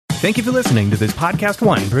Thank you for listening to this Podcast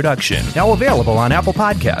One production. Now available on Apple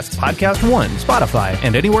Podcasts, Podcast One, Spotify,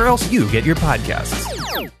 and anywhere else you get your podcasts.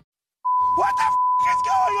 What the is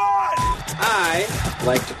going on? I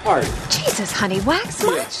like to party. Jesus, honey, wax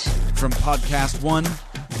much? From Podcast One,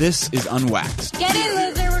 this is Unwaxed. Get in,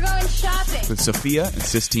 loser. We're going shopping. With Sophia and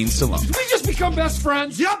Sistine Stallone. Did we just become best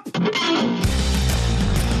friends? Yup.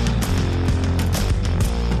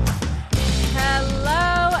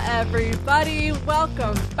 Hello, everybody.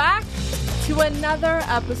 Welcome back to another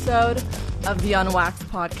episode of the Unwaxed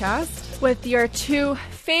podcast with your two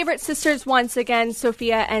favorite sisters once again,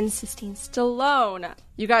 Sophia and Sistine Stallone.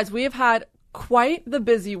 You guys, we have had quite the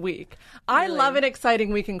busy week. I love an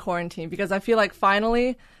exciting week in quarantine because I feel like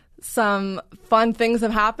finally some fun things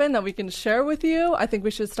have happened that we can share with you. I think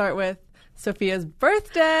we should start with Sophia's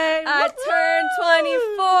birthday. I turned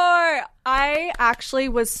 24. I actually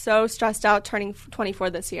was so stressed out turning 24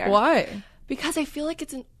 this year. Why? Because I feel like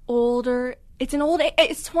it's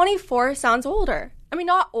 24 sounds older. I mean,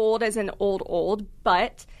 not old as in old,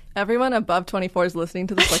 but everyone above 24 is listening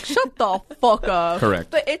to this like, shut the fuck up.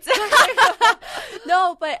 Correct. But it's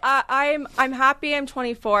no, but I'm happy I'm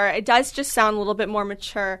 24. It does just sound a little bit more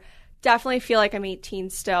mature. Definitely feel like I'm 18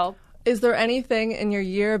 still. Is there anything in your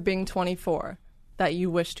year of being 24 that you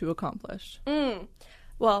wish to accomplish?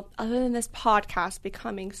 Well, other than this podcast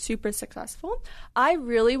becoming super successful, I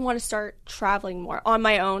really want to start traveling more on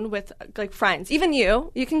my own with like friends. Even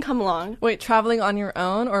you can come along. Wait, traveling on your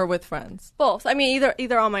own or with friends? Both. I mean,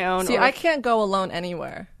 either on my own. See, I can't go alone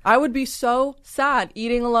anywhere. I would be so sad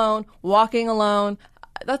eating alone, walking alone.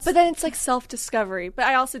 But then it's like self-discovery. But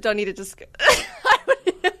I also don't need to just.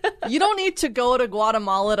 You don't need to go to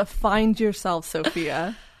Guatemala to find yourself,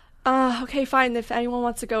 Sophia. Okay, fine. If anyone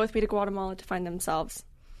wants to go with me to Guatemala to find themselves,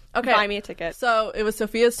 okay, buy me a ticket. So it was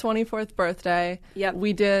Sophia's 24th birthday. Yep.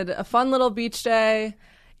 We did a fun little beach day.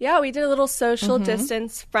 Yeah, we did a little social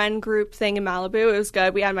distance friend group thing in Malibu. It was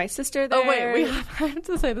good. We had my sister there. Oh, wait. I have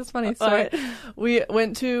to say this funny story. We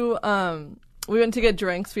went to get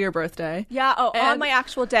drinks for your birthday. Yeah. Oh, on my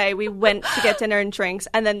actual day, we went to get dinner and drinks,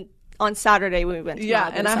 and then on Saturday we went to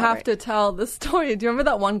Malibu and I have to tell the story. Do you remember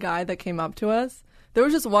that one guy that came up to us? There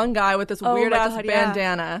was just one guy with this weird-ass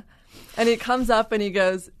bandana. Yeah. And he comes up and he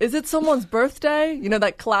goes, "Is it someone's birthday?" You know,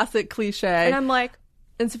 that classic cliche. And I'm like...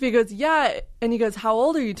 And Sophia goes, "Yeah." And he goes, "How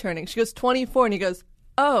old are you turning?" She goes, 24. And he goes,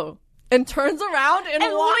 "Oh." And turns around and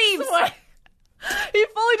walks leaves. away. He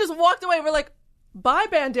fully just walked away. We're like, "Bye,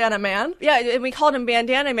 bandana man." Yeah, and we called him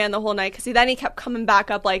Bandana Man the whole night because he kept coming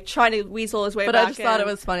back up, like, trying to weasel his way back in. But I just thought it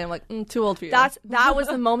was funny. I'm like, too old for you. That was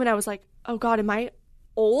the moment I was like, oh, God, am I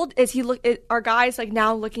old? Are guys, like,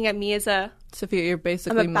 now looking at me as a... Sophia, you're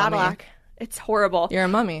basically I'm a battle act. It's horrible. You're a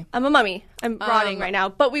mummy. I'm a mummy. I'm rotting right now.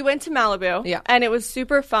 But we went to Malibu. Yeah. And it was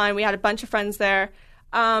super fun. We had a bunch of friends there.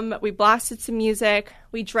 We blasted some music.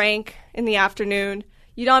 We drank in the afternoon.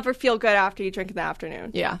 You don't ever feel good after you drink in the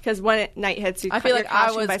afternoon. Yeah. Because when night hits, I feel like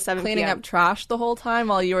I was by 7 cleaning p.m. up trash the whole time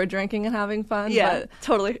while you were drinking and having fun. Yeah, but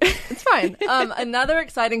totally. It's fine. Another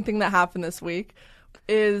exciting thing that happened this week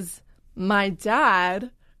is my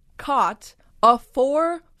dad caught a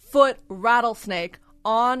 4-foot rattlesnake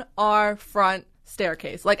on our front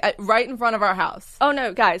staircase, like right in front of our house. Oh,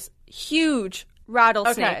 no, guys. Huge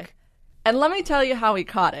rattlesnake. Okay. And let me tell you how he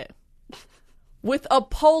caught it. With a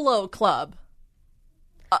polo club.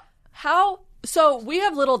 How? So we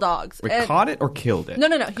have little dogs. We caught it or killed it? No.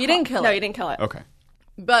 He didn't kill it. No, he didn't kill it. Okay.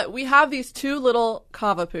 But we have these two little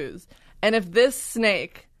cavapoos. And if the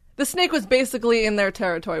snake was basically in their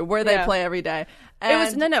territory where they play every day.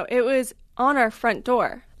 And It was on our front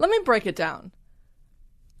door. Let me break it down.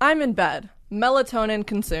 I'm in bed, melatonin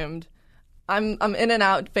consumed. I'm in and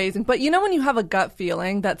out phasing. But you know when you have a gut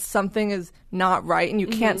feeling that something is not right and you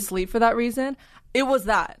can't sleep for that reason? It was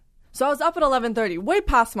that. So I was up at 11:30, way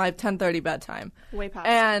past my 10:30 bedtime. Way past.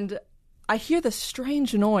 And I hear this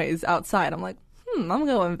strange noise outside. I'm like, I'm going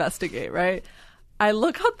to investigate, right? I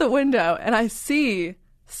look out the window and I see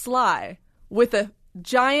Sly with a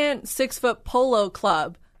giant 6-foot polo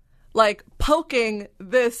club, like poking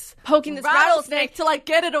this rattlesnake to like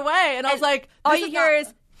get it away. And I was like, all you hear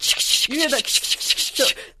is... You hear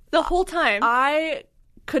that the whole time. I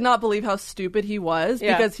could not believe how stupid he was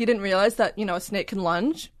because he didn't realize that, a snake can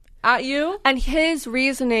lunge at you. And his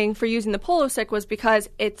reasoning for using the polo stick was because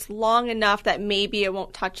it's long enough that maybe it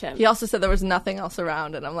won't touch him. He also said there was nothing else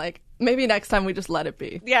around, and I'm like, maybe next time we just let it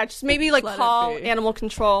be. Yeah, just maybe like call animal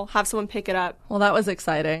control, have someone pick it up. Well, that was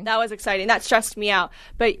exciting. That stressed me out.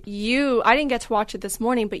 But I didn't get to watch it this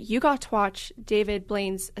morning, but you got to watch David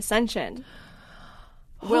Blaine's Ascension.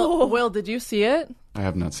 Will, did you see it? I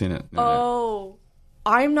have not seen it. No. Oh.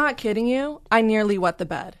 I'm not kidding you. I nearly wet the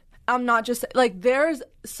bed. I'm not just like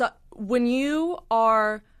when you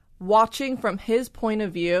are watching from his point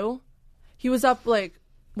of view, he was up like,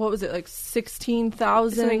 what was it, like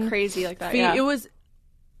 16,000 something crazy like that. feet. Yeah. It was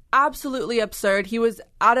absolutely absurd. He was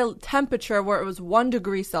at a temperature where it was 1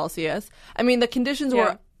 degree Celsius. I mean, the conditions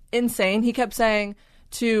were insane. He kept saying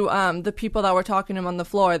to the people that were talking to him on the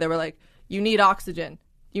floor, they were like, "You need oxygen.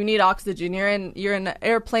 You need oxygen. You're in an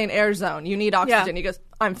airplane air zone. You need oxygen." Yeah. He goes,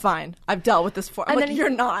 "I'm fine. I've dealt with this before." I'm like, "You're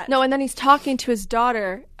not." No, and then he's talking to his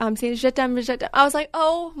daughter, saying "Je t'aime, je t'aime." I was like,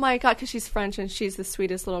 oh my God, because she's French and she's the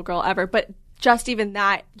sweetest little girl ever. But just even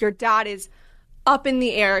that, your dad is up in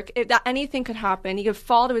the air. That anything could happen. He could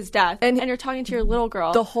fall to his death. And you're talking to your little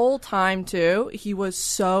girl. The whole time, too, he was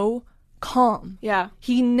so calm. Yeah.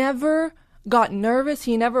 He never got nervous.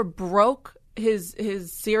 He never broke his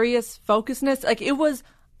serious focusedness. Like, it was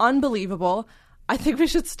unbelievable. I think we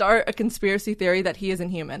should start a conspiracy theory that he isn't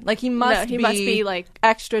human. Like, he must be like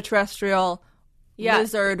extraterrestrial,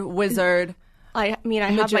 lizard, wizard. I mean, I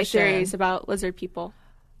have my magician. theories about lizard people.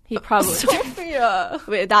 He probably... Sophia.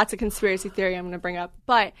 Wait, that's a conspiracy theory I'm going to bring up.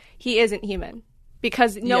 But he isn't human.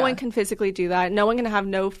 Because no one can physically do that. No one can have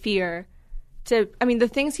no fear to... I mean, the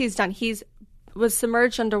things he's done, was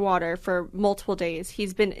submerged underwater for multiple days.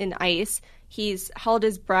 He's been in ice. He's held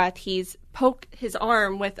his breath. He's poked his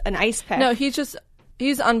arm with an ice pick. No,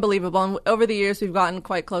 he's unbelievable. And over the years, we've gotten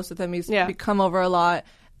quite close with him. He's come over a lot.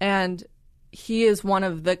 And he is one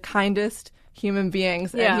of the kindest human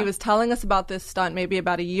beings. And he was telling us about this stunt maybe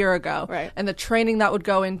about a year ago. Right. And the training that would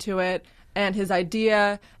go into it. And his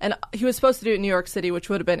idea. And he was supposed to do it in New York City, which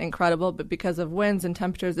would have been incredible. But because of winds and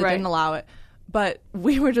temperatures, it didn't allow it. But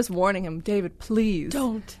we were just warning him, David, please.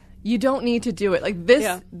 Don't. You don't need to do it. Like,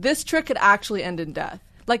 this trick could actually end in death.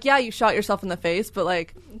 Like, yeah, you shot yourself in the face, but,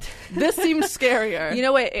 like, this seems scarier. You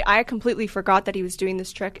know what? I completely forgot that he was doing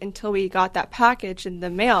this trick until we got that package in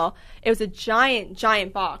the mail. It was a giant,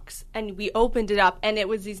 giant box, and we opened it up, and it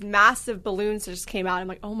was these massive balloons that just came out. I'm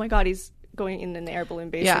like, oh, my God, he's going in an air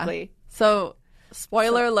balloon, basically. Yeah. So,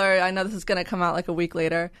 spoiler alert, I know this is going to come out, like, a week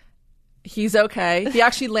later. He's okay. He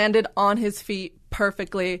actually landed on his feet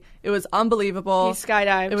perfectly. It was unbelievable. He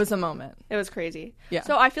skydived. It was a moment. It was crazy. Yeah.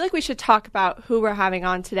 So I feel like we should talk about who we're having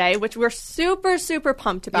on today, which we're super, super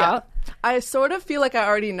pumped about. Yeah. I sort of feel like I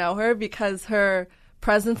already know her because her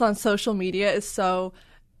presence on social media is so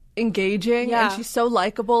engaging and she's so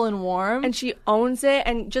likable and warm. And she owns it,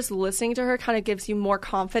 and just listening to her kind of gives you more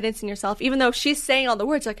confidence in yourself, even though she's saying all the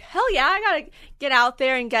words like, hell yeah, I gotta get out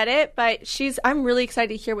there and get it. But I'm really excited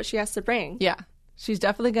to hear what she has to bring. Yeah. She's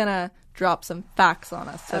definitely gonna drop some facts on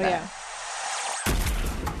us today. Oh, yeah.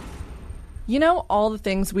 You know, all the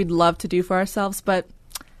things we'd love to do for ourselves, but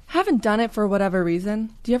haven't done it for whatever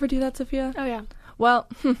reason. Do you ever do that, Sophia? Oh, yeah. Well,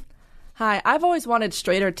 hi. I've always wanted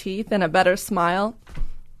straighter teeth and a better smile.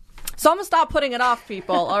 So I'm going to stop putting it off,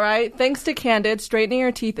 people, all right? Thanks to Candid, straightening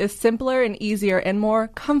your teeth is simpler and easier and more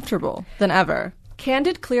comfortable than ever.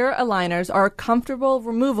 Candid clear aligners are comfortable,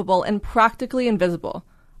 removable, and practically invisible.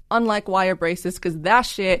 Unlike wire braces, because that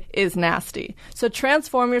shit is nasty. So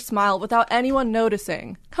transform your smile without anyone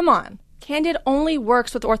noticing. Come on. Candid only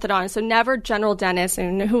works with orthodontists, so never general dentists,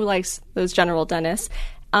 and who likes those general dentists?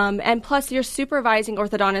 And plus, your supervising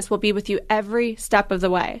orthodontist will be with you every step of the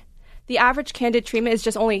way. The average Candid treatment is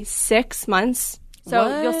just only 6 months.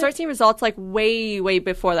 So you'll start seeing results like way, way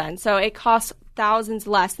before then. So it costs thousands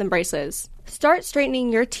less than braces. Start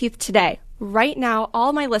straightening your teeth today. Right now,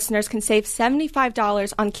 all my listeners can save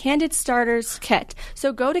 $75 on Candid Starters Kit.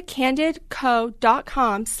 So go to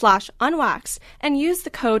candidco.com/unwaxed and use the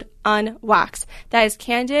code UNWAXED. That is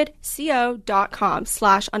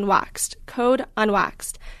candidco.com/unwaxed. Code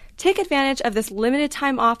UNWAXED. Take advantage of this limited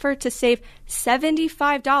time offer to save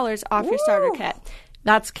 $75 off your starter kit.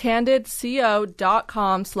 That's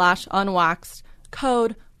candidco.com/unwaxed.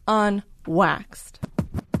 Code UNWAXED.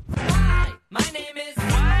 My name is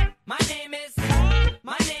what? My name is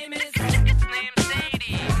my name is it's named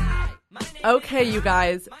Sadie. Okay, you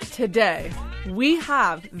guys, today we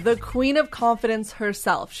have the Queen of Confidence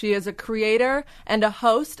herself. She is a creator and a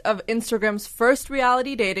host of Instagram's first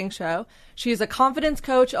reality dating show. She is a confidence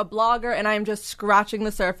coach, a blogger, and I am just scratching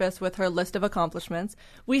the surface with her list of accomplishments.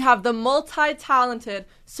 We have the multi-talented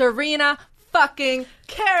Serena fucking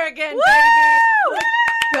Kerrigan, baby!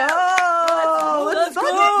 Let's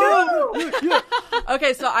go!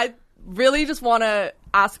 Okay, so I really just want to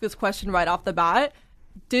ask this question right off the bat.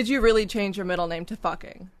 Did you really change your middle name to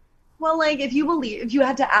fucking? Well, like, if you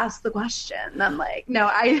had to ask the question, then, like, no, Oh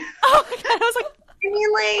my God, I was like... I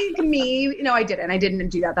mean, like me, I didn't. I didn't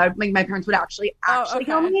do that. That would, like, my parents would actually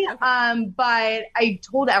kill me. Okay. But I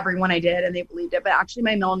told everyone I did, and they believed it. But actually,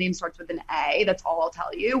 my middle name starts with an A. That's all I'll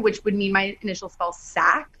tell you, which would mean my initial spell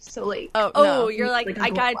Sack. So like, no. You're like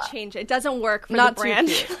I gotta change it. It doesn't work for Not the brand.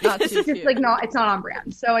 Too cute. Not too it's cute. like not. It's not on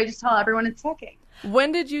brand. So I just tell everyone it's fucking.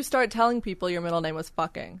 When did you start telling people your middle name was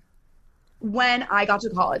fucking? When I got to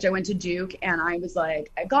college, I went to Duke, and I was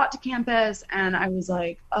like, I got to campus, and I was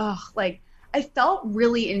like, ugh, like I felt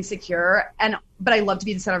really insecure, but I loved to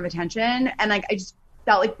be the center of attention, and like I just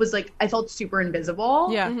felt like I felt super invisible.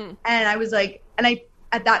 Yeah. Mm-hmm. And I was like,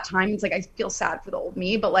 at that time, it's like I feel sad for the old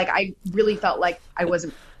me, but like I really felt like I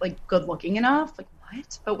wasn't like good looking enough. Like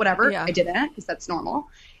what? But whatever, I didn't, because that's normal.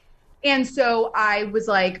 And so I was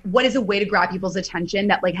like, what is a way to grab people's attention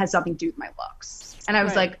that like has nothing to do with my looks? And I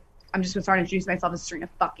was like, I'm just going to start introducing myself as Serena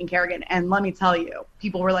fucking Kerrigan. And let me tell you,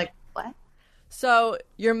 people were like, what? So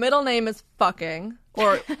your middle name is fucking,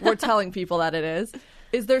 or we're telling people that it is.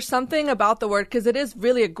 Is there something about the word, because it is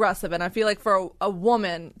really aggressive, and I feel like for a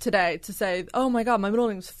woman today to say, oh my God, my middle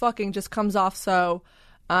name is fucking, just comes off so,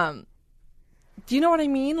 do you know what I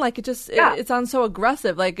mean? Like it just, it sounds so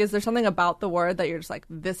aggressive. Like, is there something about the word that you're just like,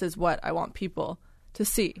 this is what I want people to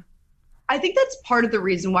see? I think that's part of the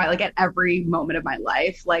reason why, like, at every moment of my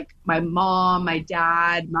life, like my mom, my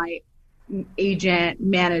dad, my agent,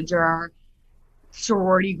 manager,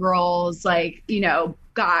 sorority girls, like,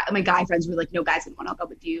 my guy friends were like, no, guys didn't want to hook up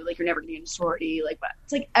with you. Like, you're never going to get into sorority. Like, but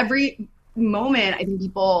it's like every moment, I think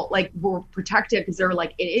people like were protective because they were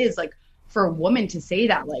like, it is like for a woman to say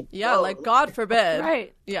that, like, yeah, like God forbid.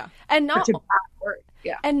 Right. Yeah. And not such a bad word.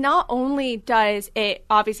 Yeah. And not only does it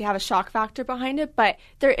obviously have a shock factor behind it, but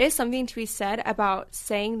there is something to be said about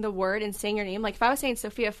saying the word and saying your name. Like if I was saying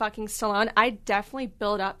Sophia fucking Stallone, I'd definitely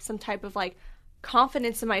build up some type of like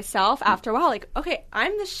confidence in myself after a while. Like, okay,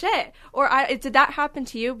 I'm the shit. Or did that happen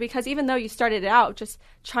to you? Because even though you started it out just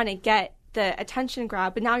trying to get the attention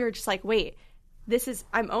grab, but now you're just like, wait,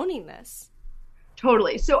 I'm owning this.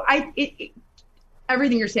 Totally. So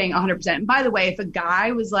everything you're saying 100%. And by the way, if a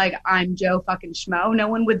guy was like, I'm Joe fucking Schmo, no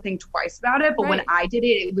one would think twice about it. But when I did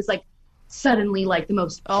it, it was like suddenly like the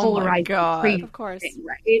most polarized, crazy of course, thing,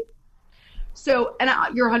 right? So, and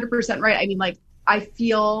you're 100% right. I mean, like, I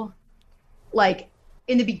feel like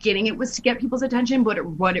in the beginning it was to get people's attention, but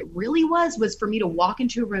what it really was for me to walk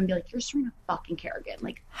into a room and be like, you're Serena fucking Kerrigan.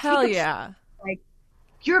 Like, hell yeah. Like,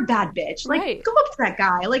 you're a bad bitch. Like, go up to that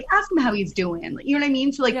guy. Like, ask him how he's doing. Like, you know what I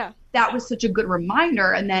mean? So, like, that was such a good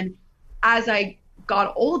reminder. And then as I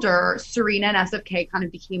got older, Serena and SFK kind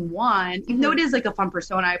of became one, even though it is, like, a fun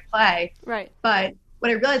persona I play. Right. But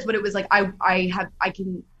what I realized, what it was like, I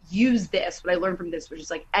can use this, what I learned from this, which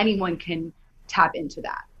is, like, anyone can tap into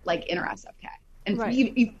that, like, inner SFK. And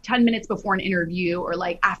even 10 minutes before an interview or,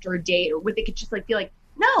 like, after a date or what, they could just, like, be like,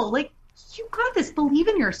 no, like, you got this. Believe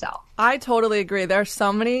in yourself. I totally agree. There are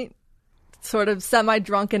so many sort of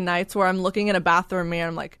semi-drunken nights where I'm looking in a bathroom mirror.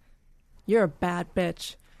 I'm like, you're a bad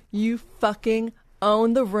bitch. You fucking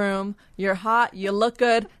own the room. You're hot. You look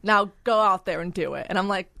good. Now go out there and do it. And I'm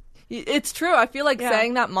like, it's true. I feel like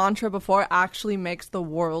saying that mantra before actually makes the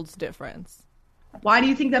world's difference. Why do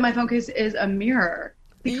you think that my phone case is a mirror?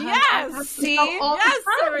 Because yes,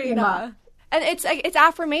 Serena. And it's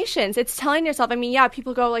affirmations. It's telling yourself. I mean,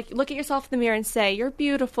 people go like, look at yourself in the mirror and say, you're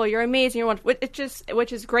beautiful, you're amazing, you're wonderful,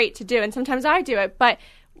 which is great to do. And sometimes I do it. But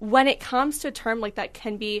when it comes to a term like that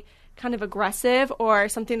can be kind of aggressive or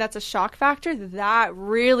something that's a shock factor, that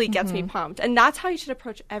really gets me pumped. And that's how you should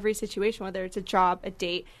approach every situation, whether it's a job, a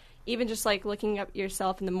date, even just like looking up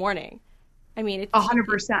yourself in the morning. I mean, it's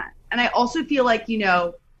 100%. And I also feel like,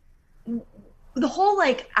 the whole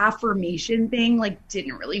like affirmation thing like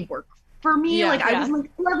didn't really work for me. I was like,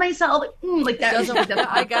 love myself. Like that.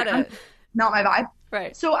 I get it. Not my vibe.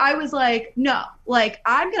 Right. So I was like, no, like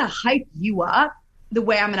I'm going to hype you up the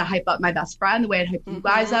way I'm going to hype up my best friend, the way I'd hype you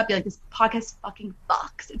guys up. Be like, this podcast fucking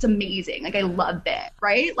fucks. It's amazing. Like I love it.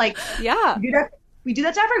 Right. Like, we do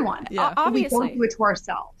that to everyone. Yeah. Obviously. We don't do it to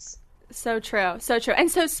ourselves. So true. So true. And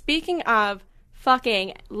so speaking of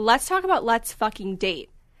fucking, let's talk about Let's Fucking Date.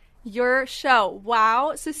 Your show.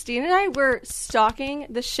 Wow. Sistine and I were stalking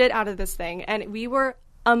the shit out of this thing, and we were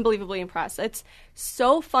unbelievably impressed. It's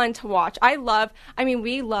so fun to watch.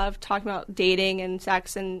 we love talking about dating and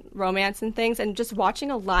sex and romance and things, and just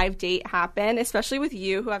watching a live date happen, especially with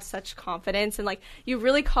you who have such confidence and like you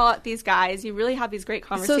really call out these guys. You really have these great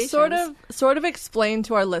conversations. So sort of explain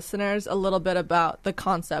to our listeners a little bit about the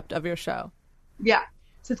concept of your show. Yeah.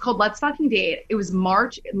 So it's called Let's Fucking Date. It was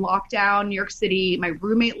March in lockdown, New York City. My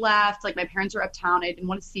roommate left. Like, my parents are uptown. I didn't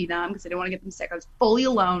want to see them because I didn't want to get them sick. I was fully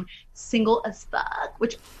alone, single as fuck,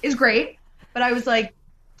 which is great. But I was like,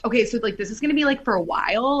 okay, so like this is going to be like for a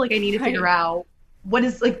while. Like I need to figure out what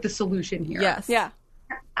is like the solution here. Yes. Yeah.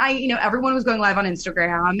 Everyone was going live on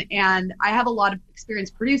Instagram, and I have a lot of experience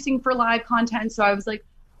producing for live content. So I was like,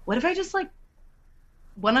 what if I just like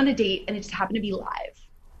went on a date and it just happened to be live?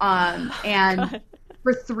 And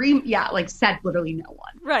for said literally no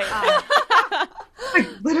one. Right. Like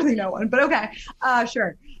literally no one, but okay.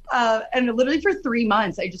 Sure. And literally for 3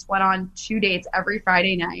 months, I just went on 2 dates every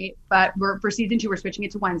Friday night. But for season 2, we're switching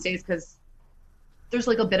it to Wednesdays because there's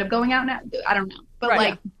like a bit of going out now. I don't know.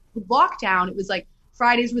 But lockdown, it was like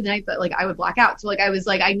Fridays were the night that like I would black out. So like I was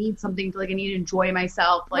like, I need something to like, I need to enjoy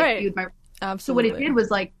myself. Like be with my. Absolutely. So what it did was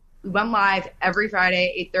like we went live every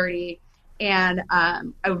Friday, 8:30, and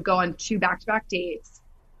I would go on 2 back-to-back dates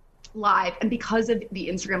live. And because of the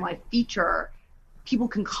Instagram Live feature, people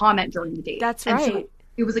can comment during the date. That's and right. So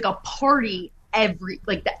it was like a party every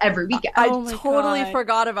weekend. I totally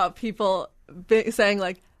forgot about people saying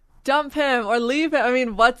like, dump him or leave him. I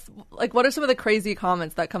mean, what are some of the crazy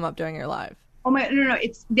comments that come up during your live? Oh my, no.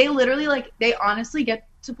 They literally they honestly get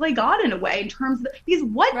to play God in a way in terms of because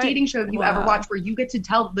what dating show have you ever watched where you get to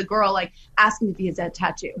tell the girl like, ask him if he has that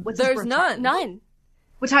tattoo? There's none. None.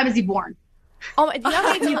 What time is he born? Oh my, do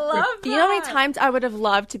you know how many times I would have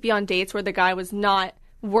loved to be on dates where the guy was not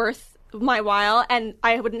worth my while and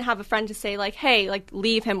I wouldn't have a friend to say like, hey, like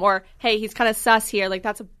leave him, or hey, he's kind of sus here. Like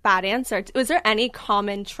that's a bad answer. Was there any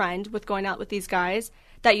common trend with going out with these guys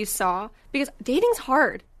that you saw? Because dating's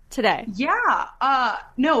hard today. Yeah.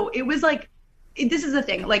 No, it was like, this is the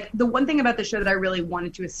thing. Like the one thing about the show that I really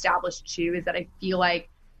wanted to establish too is that I feel like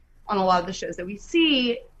on a lot of the shows that we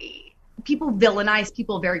see, people villainize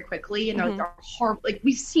people very quickly and they're horrible. Like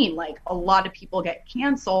we've seen like a lot of people get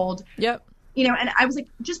canceled. Yep. And I was like,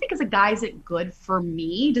 just because a guy isn't good for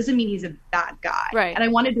me doesn't mean he's a bad guy. Right. And I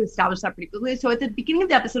wanted to establish that pretty quickly. So at the beginning of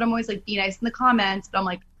the episode, I'm always like, be nice in the comments. But I'm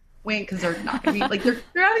like, wait, because they're not going to be like, they're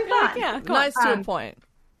having fun. Yeah, nice to a point.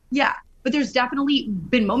 Yeah. But there's definitely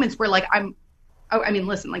been moments where like I'm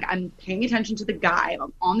paying attention to the guy.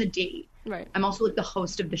 I'm on the date. Right. I'm also like the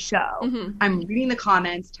host of the show. I'm reading the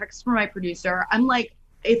comments, texts from my producer. I'm like,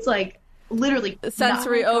 it's like literally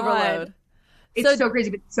sensory overload. It's so crazy,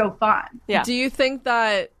 but it's so fun. Yeah. Do you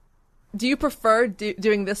prefer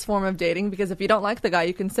doing this form of dating? Because if you don't like the guy,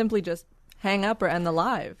 you can simply just hang up or end the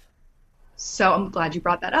live. So I'm glad you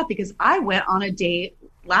brought that up because I went on a date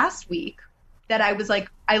last week that I was like,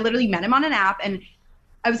 I literally met him on an app and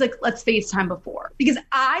I was like, let's FaceTime before. Because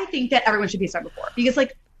I think that everyone should FaceTime before. Because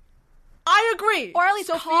like, I agree. Or at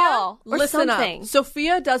least call or listen something. Up.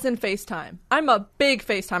 Sophia doesn't FaceTime. I'm a big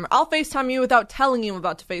FaceTimer. I'll FaceTime you without telling you I'm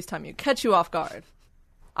about to FaceTime you. Catch you off guard.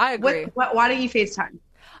 I agree. Why don't you FaceTime?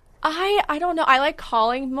 I don't know. I like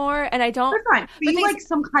calling more and I don't. That's fine. But you like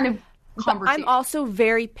some kind of conversation. I'm also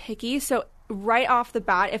very picky. So right off the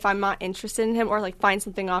bat, if I'm not interested in him or like find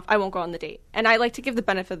something off, I won't go on the date. And I like to give the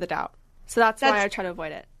benefit of the doubt. So that's why I try to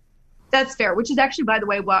avoid it. That's fair, which is actually, by the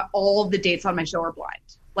way, what all of the dates on my show are blind.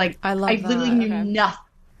 Like, I literally knew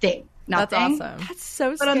nothing. That's awesome. That's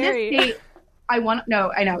so but scary. On this date, I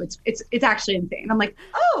know it's actually insane. I'm like,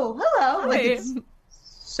 oh, hello. Like, it's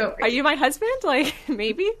so crazy. Are you my husband? Like,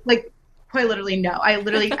 maybe? Like, quite literally, no. I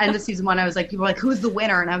literally, end of season 1, I was like, people were like, who's the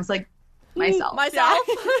winner? And I was like, myself.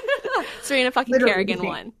 Serena fucking Literally Kerrigan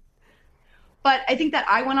won. But I think that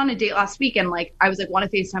I went on a date last week and like I was like, want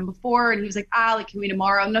to FaceTime before? And he was like, like, can we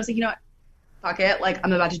tomorrow? And I was like, you know what? Fuck it. Like,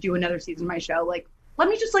 I'm about to do another season of my show. Like, let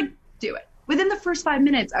me just like do it. Within the first 5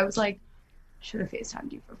 minutes, I was like, should have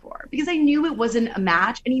FaceTimed you before. Because I knew it wasn't a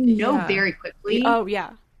match and you know very quickly. Oh,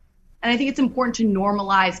 yeah. And I think it's important to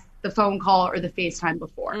normalize the phone call or the FaceTime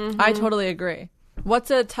before. Mm-hmm. I totally agree.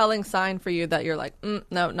 What's a telling sign for you that you're like,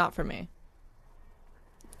 no, not for me?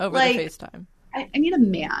 Over the FaceTime. I need a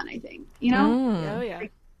man, I think, you know? Oh, yeah.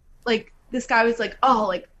 Like this guy was like,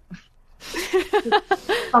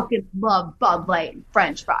 fucking love Bud Light and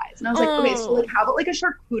French fries. And I was like, okay, so like, how about like a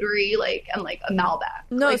charcuterie, like, and like a Malbec?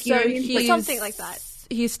 No, like, so or something like that.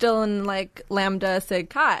 He's still in like Lambda Sig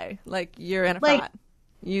Chi. Like, you're in a frat.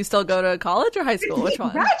 You still go to college or high school? Which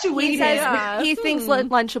one? Graduated. He says he thinks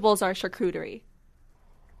Lunchables are charcuterie.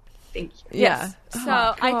 Thank you. Yeah. Yes.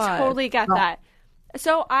 So I totally get that.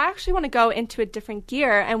 So I actually want to go into a different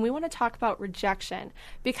gear, and we want to talk about rejection,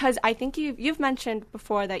 because I think you've mentioned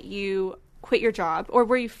before that you quit your job, or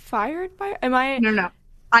were you fired by? No.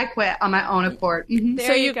 I quit on my own accord. Mm-hmm. There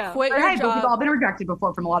so you go. Quit your job. But we've all been rejected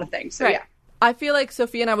before from a lot of things. So yeah. I feel like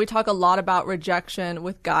Sophia and I, we talk a lot about rejection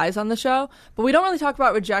with guys on the show, but we don't really talk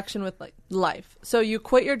about rejection with like life. So you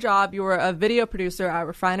quit your job. You were a video producer at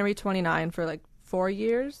Refinery 29 for like 4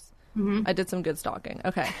 years. I did some good stalking.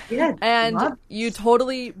 Okay. Yeah, And love- you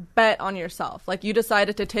totally bet on yourself. Like, you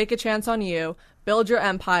decided to take a chance on you, build your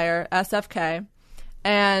empire, SFK.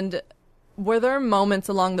 And were there moments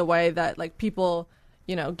along the way that, like, people,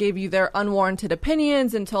 you know, gave you their unwarranted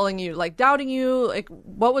opinions and telling you, like, doubting you? Like,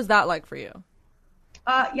 what was that like for you?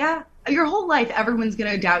 Yeah, your whole life, everyone's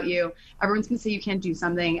going to doubt you. Everyone's going to say you can't do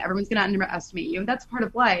something. Everyone's going to underestimate you. And that's part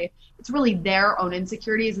of life. It's really their own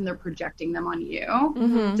insecurities and they're projecting them on you.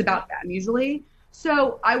 It's about them usually.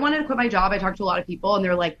 So I wanted to quit my job. I talked to a lot of people and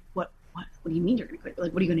they're like, what do you mean you're going to quit?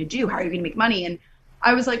 Like, what are you going to do? How are you going to make money? And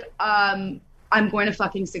I was like, I'm going to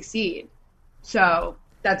fucking succeed. So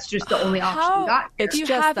that's just the only option we got. It's Do you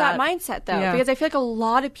just have that that. mindset, though? Yeah. Because I feel like a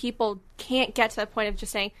lot of people can't get to that point of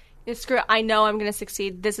just saying, screw it, I know I'm going to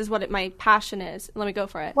succeed. This is what my passion is. Let me go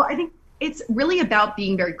for it. Well, I think it's really about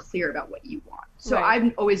being very clear about what you want. So Right.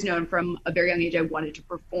 I've always known from a very young age I wanted to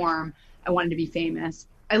perform. I wanted to be famous.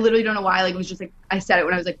 I literally don't know why. Like, it was just like, I said it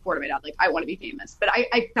when I was like 4 to my dad, like, I want to be famous. But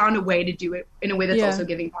I found a way to do it in a way that's Yeah. also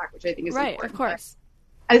giving back, which I think is Right, important. of course.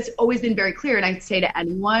 It's always been very clear. And I'd say to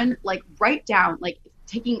anyone, like, write down, like,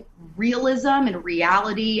 taking realism and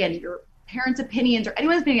reality and your parents' opinions or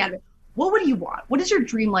anyone's opinion out of it. What would you want? What does your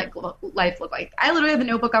dream life look like? I literally have a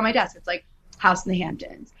notebook on my desk. It's like House in the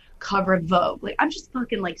Hamptons, cover of Vogue. Like, I'm just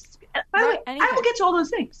fucking like, by the way, I anything. will get to all those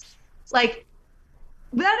things. Like,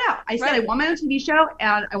 without a doubt. I said I want my own TV show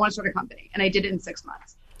and I want to start a company. And I did it in 6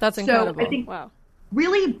 months. That's incredible. So I think Wow.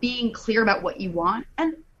 really being clear about what you want.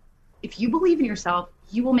 And if you believe in yourself,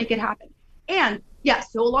 you will make it happen. And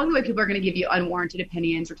yes, so along the way, people are going to give you unwarranted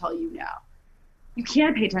opinions or tell you no. You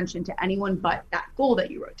can't pay attention to anyone but that goal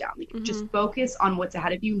that you wrote down. Like, just focus on what's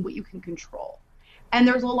ahead of you and what you can control. And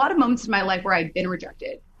there's a lot of moments in my life where I've been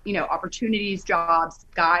rejected, you know, opportunities, jobs,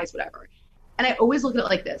 guys, whatever. And I always look at it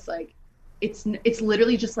like this, like, it's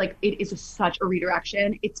literally just like, it is such a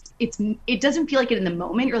redirection. It doesn't feel like it in the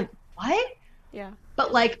moment. You're like, what? Yeah.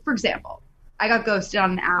 But like, for example, I got ghosted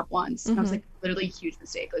on an app once. And I was like, literally a huge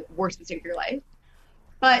mistake, like worst mistake of your life.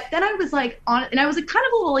 But then I was like and I was like kind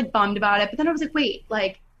of a little like bummed about it. But then I was like, wait,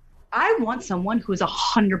 like, I want someone who's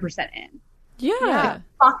 100% in. Yeah.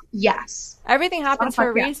 Fuck yes. Everything happens for a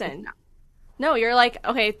Fuck yes. reason. No, you're like,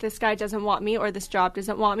 okay, this guy doesn't want me, or this job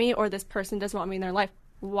doesn't want me, or this person doesn't want me in their life.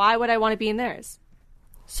 Why would I want to be in theirs?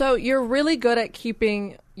 So you're really good at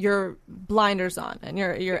keeping your blinders on and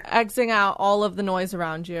you're exiting out all of the noise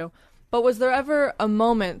around you. But was there ever a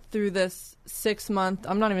moment through this 6 month,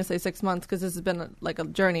 I'm not even going to say 6 months because this has been like a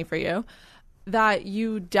journey for you, that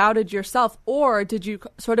you doubted yourself? Or did you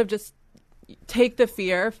sort of just take the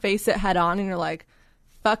fear, face it head on, and you're like,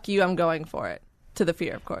 fuck you, I'm going for it? To the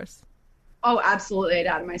fear, of course. Oh, absolutely. I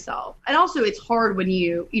doubted myself. And also it's hard when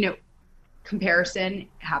you know, comparison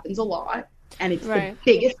happens a lot and it's Right.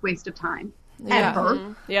 the biggest waste of time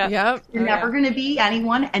ever. Yeah. Yep. You're never going to be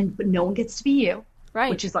anyone but no one gets to be you. Right.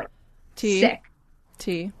 Which is like T. sick.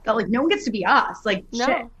 T. That like no one gets to be us. Like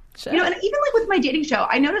No. shit. You know, and even like with my dating show,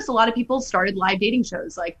 I noticed a lot of people started live dating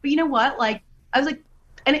shows. Like, but you know what? Like, I was like,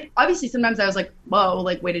 and obviously sometimes I was like, whoa,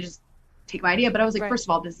 like way to just take my idea. But I was like, Right. first of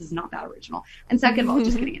all, this is not that original. And second of all,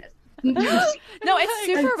 just kidding, it is. No, it's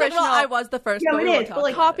super original. I was the first. Yeah, but it we won't is, talk but,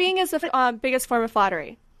 like, about it. Copying is the biggest form of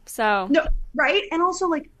flattery. So No, right? And also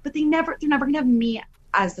like, but they're never going to have me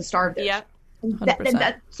as the star of their Yeah. show.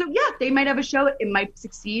 And so yeah, they might have a show, it might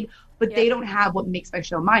succeed, but Yeah. they don't have what makes my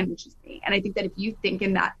show mine, which is me. And I think that if you think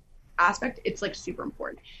in that aspect, it's like super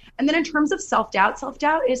important. And then in terms of self-doubt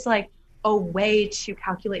is like a way to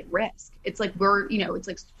calculate risk. It's like it's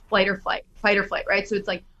like fight or flight, right? So it's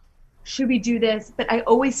like, should we do this? But I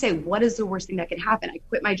always say, what is the worst thing that can happen? I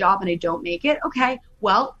quit my job and I don't make it. Okay,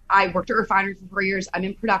 well, I worked at a refinery for 4 years. I'm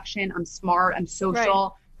in production. I'm smart. I'm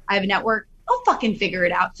social. I have a network. I'll fucking figure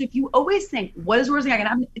it out. So if you always think, what is the worst thing that can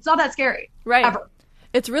happen? It's not that scary. Right. Ever.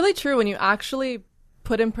 It's really true when you actually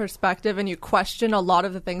put in perspective and you question a lot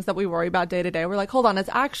of the things that we worry about day to day. We're like, hold on, it's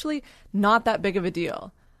actually not that big of a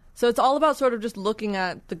deal. So it's all about sort of just looking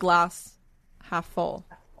at the glass half full.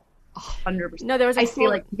 100%. No, there was a I say, quote-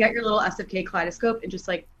 like, you get your little SFK kaleidoscope and just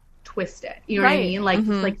like twist it. You know what I Right. mean? Like,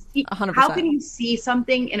 just, like, see, 100%. how can you see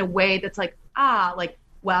something in a way that's like,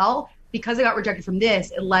 well, because I got rejected from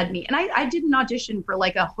this, it led me. And I did an audition for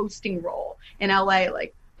like a hosting role in LA.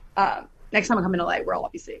 Like, next time I come in LA, we're all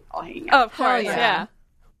obviously all hanging out. Oh, of course, yeah.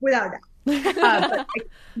 Without a doubt. But I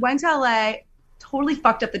went to LA, totally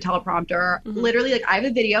fucked up the teleprompter. Literally, like, I have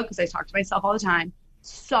a video because I talk to myself all the time,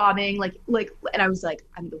 sobbing, like, and I was like,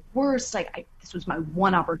 I'm the worst. Like, this was my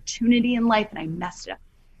one opportunity in life, and I messed it up.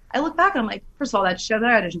 I look back and I'm like, first of all, that show that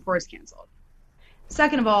I auditioned for is canceled.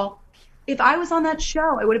 Second of all, if I was on that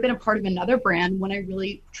show, I would have been a part of another brand when I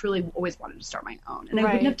really, truly always wanted to start my own. And I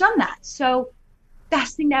wouldn't have done that. So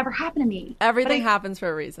best thing to ever happen to me. Everything happens for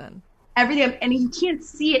a reason. Everything. And you can't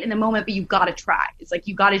see it in the moment, but you've got to try. It's like,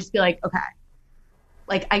 you got to just be like, okay,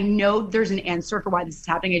 like, I know there's an answer for why this is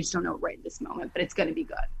happening. I just don't know it right at this moment, but it's going to be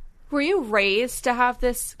good. Were you raised to have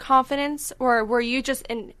this confidence, or were you just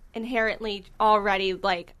inherently already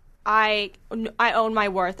like, I own my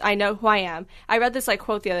worth. I know who I am. I read this like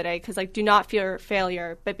quote the other day because like, do not fear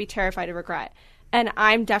failure, but be terrified of regret. And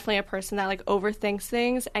I'm definitely a person that like overthinks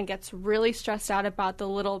things and gets really stressed out about the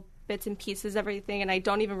little bits and pieces of everything. And I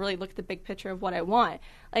don't even really look at the big picture of what I want.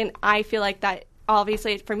 And I feel like that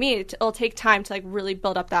obviously for me, it'll take time to like really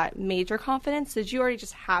build up that major confidence. Did you already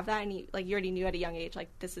just have that? And you already knew at a young age, like,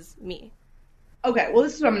 this is me. Okay. Well,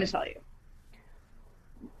 this is what I'm going to tell you.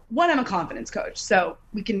 One, I'm a confidence coach, so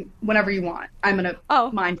we can, whenever you want, I'm going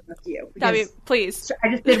to mind fuck you. Please. I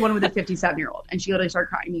just did one with a 57-year-old, and she literally started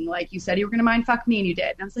crying, being like, you said you were going to mind fuck me, and you did.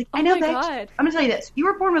 And I was like, I know, bitch. God. I'm going to tell you this. You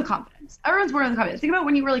were born with confidence. Everyone's born with confidence. Think about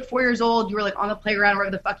when you were like 4 years old, you were like on the playground,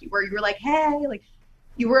 wherever the fuck you were like, hey, like,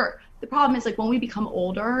 you were. The problem is, like, when we become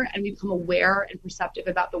older and we become aware and perceptive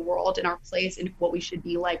about the world and our place and what we should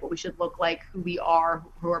be like, what we should look like, who we are,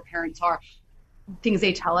 who our parents are, things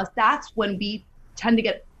they tell us, that's when we tend to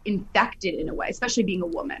get infected in a way, especially being a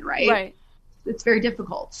woman, right? Right. It's very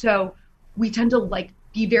difficult. So we tend to like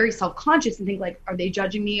be very self-conscious and think like, are they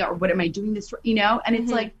judging me or what am I doing this for? You know? And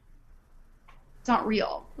it's like, it's not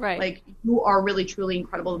real. Right. Like, you are really, truly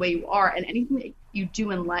incredible the way you are. And anything that you do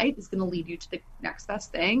in life is going to lead you to the next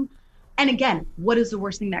best thing. And again, what is the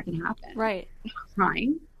worst thing that can happen? Right. Not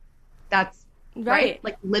trying. That's right.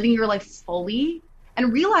 Like living your life fully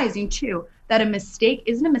and realizing too, that a mistake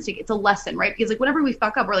isn't a mistake. It's a lesson, right? Because like whenever we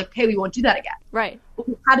fuck up, we're like, okay, we won't do that again. Right. But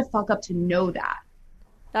we had to fuck up to know that.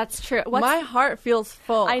 That's true. My heart feels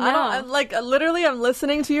full. I know. I'm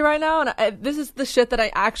listening to you right now, and this is the shit that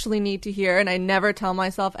I actually need to hear, and I never tell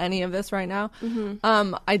myself any of this right now.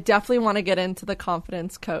 Mm-hmm. I definitely want to get into the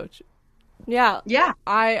confidence coach. Yeah. Yeah.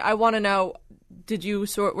 I want to know,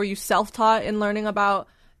 were you self-taught in learning about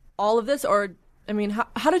all of this, or, I mean,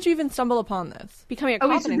 how did you even stumble upon this? Becoming a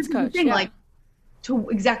confidence coach. Thing, like, to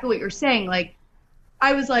exactly what you're saying, like,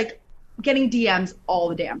 I was like getting DMs all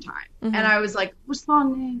the damn time. Mm-hmm. And I was like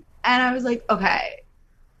responding, and I was like, okay.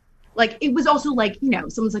 Like, it was also like, you know,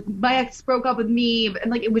 someone's like, my ex broke up with me,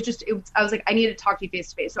 and like, I was like, I need to talk to you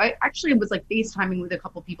face to face. So I actually was like FaceTiming with a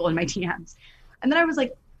couple people in my DMs. And then I was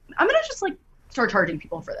like, I'm going to just like start charging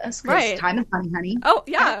people for this. Right. Time is money, honey. Oh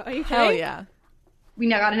yeah. Are you kidding? Hell yeah. We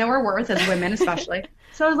now got to know our worth as women, especially.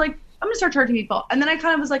 So I was like, I'm going to start charging people. And then I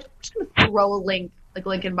kind of was like, I'm just going to throw a link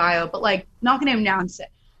in bio, but like not going to announce it.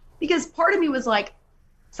 Because part of me was like,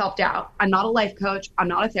 self-doubt. I'm not a life coach. I'm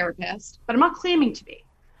not a therapist, but I'm not claiming to be.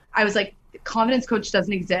 I was like, the confidence coach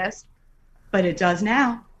doesn't exist, but it does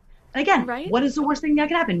now. And again, What is the worst thing that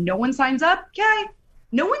can happen? No one signs up. Okay.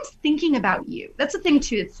 No one's thinking about you. That's the thing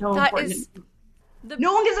too. It's so important.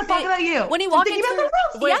 No one gives a fuck about you. When you walk into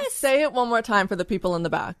the Wait, yes. Say it one more time for the people in the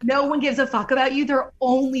back. No one gives a fuck about you. They're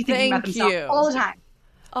only thinking about themselves all the time.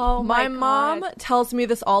 Oh, my mom tells me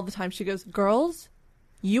this all the time. She goes, girls,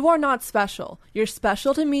 you are not special. You're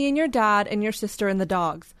special to me and your dad and your sister and the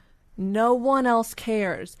dogs. No one else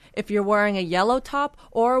cares if you're wearing a yellow top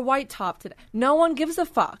or a white top today. No one gives a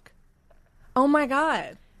fuck. Oh my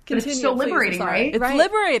God. Continue, it's so liberating, right? It's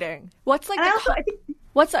liberating. What's like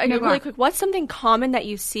really quick, what's something common that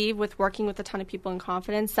you see with working with a ton of people in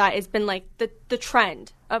confidence that has been like the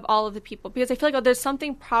trend of all of the people? Because I feel like there's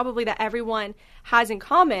something probably that everyone has in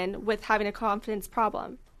common with having a confidence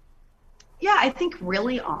problem. Yeah, I think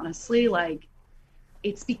really honestly, like,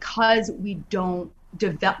 it's because we don't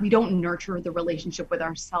nurture the relationship with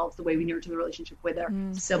ourselves the way we nurture the relationship with our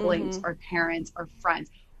siblings, our parents, our friends.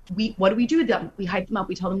 What do we do with them? We hype them up.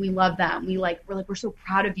 We tell them we love them. We're so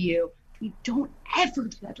proud of you. We don't ever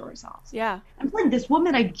do that to ourselves. Yeah. I'm telling this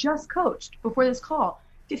woman I just coached before this call,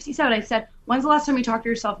 57, I said, when's the last time you talked to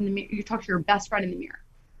yourself in the mirror? You talked to your best friend in the mirror?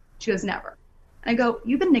 She goes, never. And I go,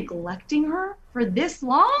 you've been neglecting her for this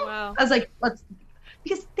long? Wow. I was like,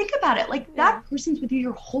 because think about it. Like, that person's with you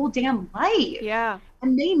your whole damn life. Yeah.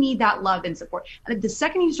 And they need that love and support. And the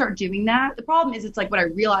second you start doing that, the problem is, it's like what I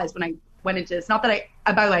realized when I went into this. Not that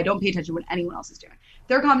by the way, I don't pay attention to what anyone else is doing.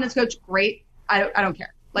 They're a confidence coach, great. I don't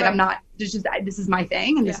care. Like, I'm not, this is my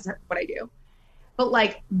thing, and this is what I do. But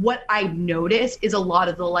like, what I've noticed is a lot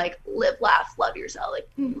of the like, live, laugh, love yourself.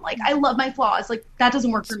 Like, I love my flaws. Like, that doesn't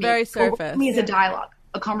work for me. Very surface. For me, it's a dialogue,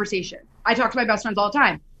 a conversation. I talk to my best friends all the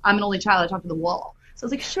time. I'm an only child. I talk to the wall. So I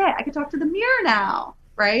was like, shit, I could talk to the mirror now.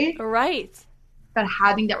 Right? Right. But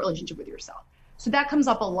having that relationship with yourself. So that comes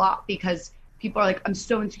up a lot because people are like, I'm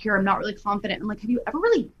so insecure, I'm not really confident. I'm like, have you ever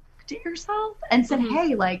really looked at yourself and said,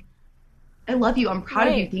 hey, like, I love you, I'm proud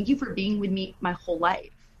of you, thank you for being with me my whole life?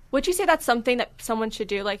 Would you say that's something that someone should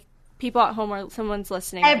do? Like, people at home or someone's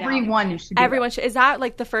listening Everyone right now. should do Everyone that. should. Is that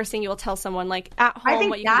like the first thing you will tell someone, like at home, I think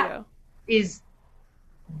what you that can do? is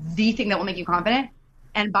the thing that will make you confident.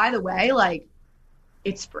 And by the way, like,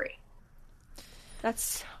 it's free. That's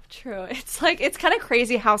so true. It's like, it's kind of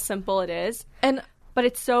crazy how simple it is, And but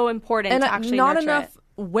it's so important to actually not nurture enough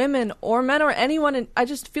it. women or men or anyone. I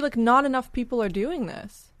just feel like not enough people are doing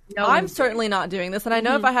this. No I'm one's certainly not doing this. And I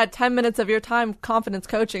know if I had 10 minutes of your time confidence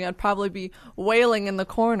coaching, I'd probably be wailing in the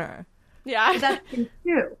corner. Yeah. That's the thing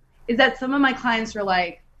too. Is that some of my clients are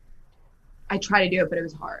like, I tried to do it, but it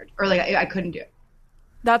was hard. Or like, I couldn't do it.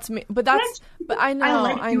 That's me. But I know,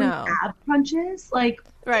 I know. Ab crunches. Like,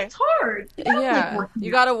 Right. it's hard. You gotta, like, Yeah. work You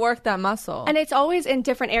it got to out. work that muscle. And it's always in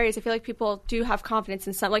different areas. I feel like people do have confidence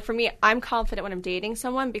in some. Like for me, I'm confident when I'm dating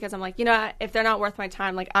someone because I'm like, you know, if they're not worth my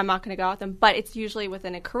time, like I'm not going to go out with them. But it's usually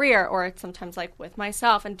within a career, or it's sometimes like with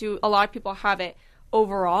myself. And do a lot of people have it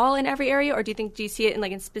overall in every area, or do you see it in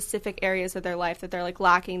like in specific areas of their life that they're like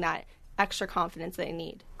lacking that extra confidence they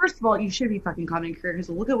need? First of all, you should be fucking confident in your career because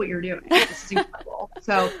look at what you're doing. This is incredible.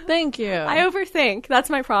 So, Thank you. I overthink. That's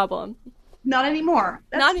my problem. not anymore.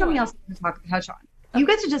 That's Not something anymore. else to touch on. You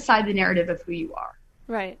get to decide the narrative of who you are.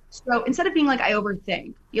 Right. So instead of being like, I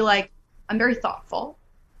overthink, you're like, I'm very thoughtful,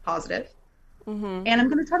 positive, and I'm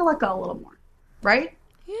going to try to let go a little more. Right?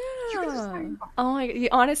 Yeah. Oh my.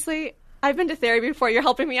 Honestly, I've been to therapy before. You're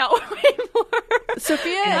helping me out way more.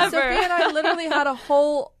 Sophia and I literally had a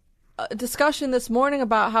whole discussion this morning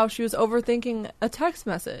about how she was overthinking a text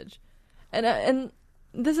message. And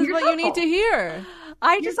this is You're what you need thoughtful. to hear.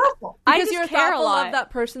 You're thoughtful. I Because just you're care a thoughtful lot. of that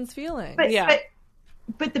person's feelings. But,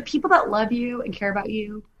 but the people that love you and care about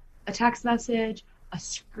you, a text message, a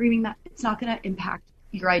screaming, that it's not going to impact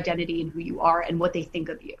your identity and who you are and what they think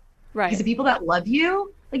of you. Right. Because the people that love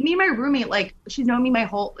you, like me and my roommate, like she's known me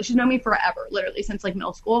forever, literally since like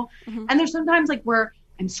middle school. And there's sometimes like where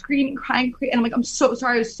I'm screaming, crying, and I'm like, I'm so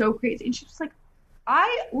sorry, I was so crazy. And she's just like,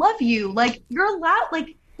 I love you. Like you're allowed,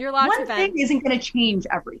 like You're allowed one to vent. thing isn't going to change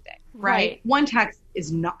everything, right? Right. One text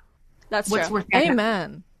is not. That's What's true. worth getting.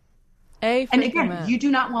 Amen. And And again, you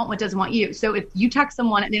do not want what doesn't want you. So if you text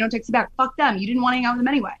someone and they don't text you back, fuck them. You didn't want to hang out with them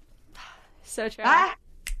anyway. So true.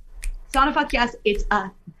 It's not a fuck yes, it's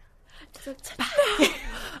a.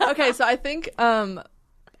 Okay, so I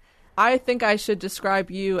think I should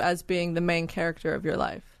describe you as being the main character of your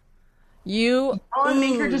life. You All the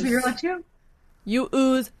main characters of your life too. You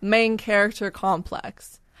ooze main character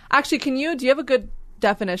complex. Actually, do you have a good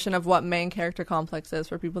definition of what main character complex is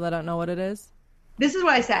for people that don't know what it is? This is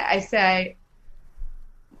what I say. I say,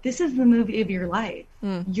 this is the movie of your life.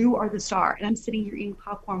 You are the star. And I'm sitting here eating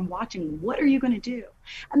popcorn watching. What are you going to do?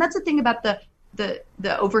 And that's the thing about the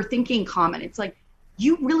overthinking comment. It's like,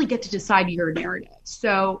 you really get to decide your narrative.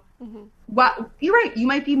 So you're right. You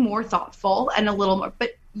might be more thoughtful and a little more,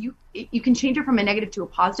 but you can change it from a negative to a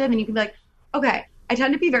positive, and you can be like, okay, I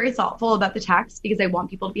tend to be very thoughtful about the text because I want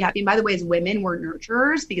people to be happy. And by the way, as women, we're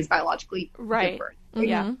nurturers because biologically Right. different.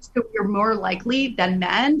 Yeah. So you're more likely than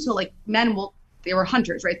men to like, they were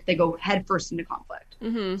hunters, right? They go head first into conflict.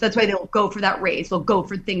 So that's why they'll go for that race. They'll go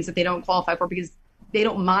for things that they don't qualify for because they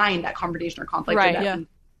don't mind that confrontation or conflict. Right, or that yeah.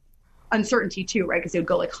 uncertainty too, right? Because they would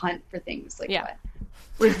go like hunt for things like Yeah. that.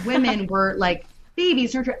 Whereas women were like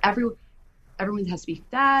babies, nurture, everyone has to be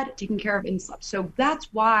fed, taken care of, and slept. So that's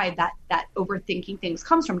why that overthinking things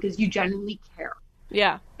comes from, because you genuinely care.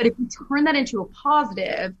 Yeah. But if you turn that into a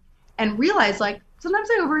positive and realize, like,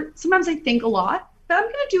 sometimes I think a lot, but I'm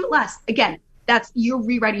going to do it less. Again, you're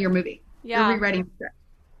rewriting your movie. Yeah. You're rewriting your script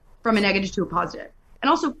from a negative to a positive.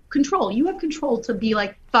 And also control. You have control to be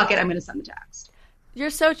like, fuck it, I'm going to send the text. You're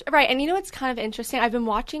so right. And you know what's kind of interesting? I've been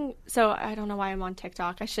watching, so I don't know why I'm on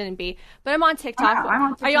TikTok. I shouldn't be, but I'm on TikTok. Oh, I'm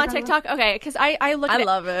on Are you on TikTok. TikTok? Okay, because I look at I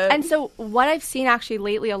love it. And so what I've seen actually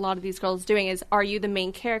lately a lot of these girls doing is, are you the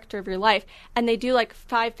main character of your life? And they do like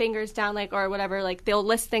 5 fingers down, like, or whatever, like they'll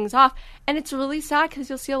list things off. And it's really sad because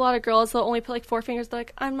you'll see a lot of girls, they'll only put like 4 fingers. They're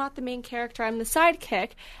like, I'm not the main character, I'm the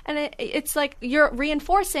sidekick. And it's like you're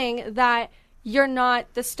reinforcing that you're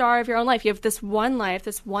not the star of your own life. You have this one life,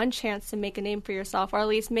 this one chance to make a name for yourself, or at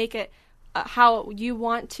least make it how you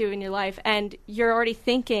want to in your life. And you're already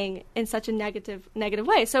thinking in such a negative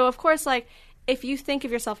way. So of course, like, if you think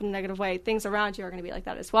of yourself in a negative way, things around you are going to be like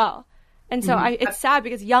that as well. And so it's sad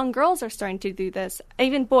because young girls are starting to do this,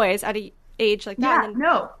 even boys at an age like that. Yeah,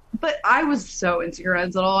 no. But I was so insecure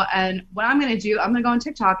as little, and what I'm going to do, I'm going to go on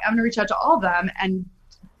TikTok, I'm going to reach out to all of them and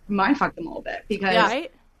mindfuck them a little bit, because Yeah,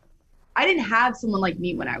 right? I didn't have someone like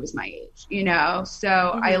me when I was my age, you know?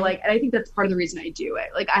 So and I think that's part of the reason I do it.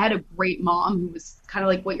 Like, I had a great mom who was kind of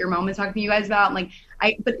like what your mom is talking to you guys about. And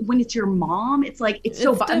but when it's your mom, it's like, it's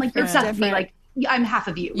so, I'm like, you're obsessed with me. Like, I'm half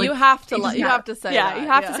of you. Like, you have to say that. You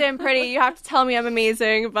have to say I'm pretty. You have to tell me I'm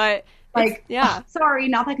amazing, but like, sorry,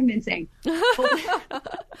 not that convincing.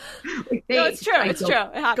 Like, no, it's true. It's true.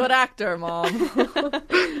 It Good actor, Mom.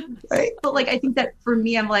 Right. But like, I think that for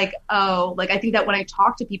me, I'm like, oh, like, I think that when I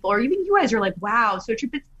talk to people, or even you guys are like, wow, so true.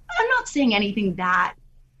 But I'm not saying anything that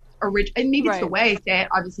original. And maybe it's the way I say it.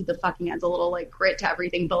 Obviously, the fucking adds a little like grit to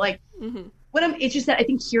everything. But like, it's just that I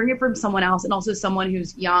think hearing it from someone else, and also someone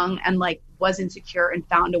who's young and like was insecure and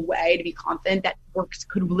found a way to be confident that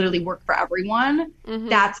could literally work for everyone.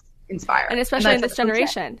 That's inspiring. And especially in this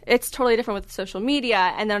generation, it's totally different with social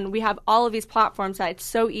media. And then we have all of these platforms that it's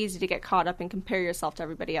so easy to get caught up and compare yourself to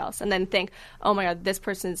everybody else. And then think, oh my God, this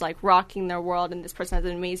person's like rocking their world and this person has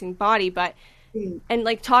an amazing body. But, and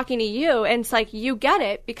like talking to you, and it's like, you get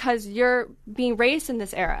it because you're being raised in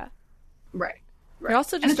this era. Right. You're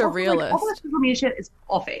also just a realist. Like, all that social media shit is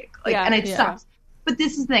all fake. Like, and it sucks. But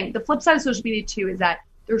this is the thing. The flip side of social media too is that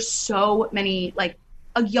there's so many, like,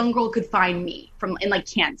 a young girl could find me in like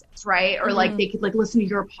Kansas, right? Or like they could like listen to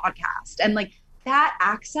your podcast, and like that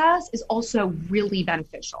access is also really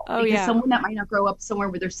beneficial because someone that might not grow up somewhere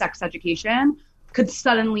with their sex education could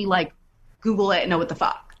suddenly like Google it and know what the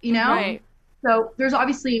fuck, you know? Right. So there's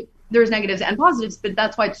negatives and positives, but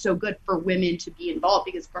that's why it's so good for women to be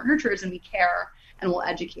involved, because we're nurturers and we care and we'll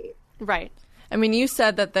educate. Right. I mean, you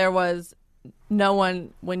said that there was no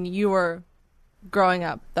one when you were growing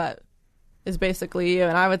up that is basically you.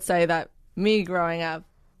 And I would say that me growing up,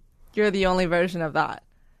 you're the only version of that.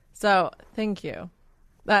 So thank you.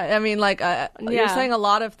 I mean, like, you're saying a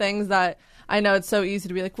lot of things that I know it's so easy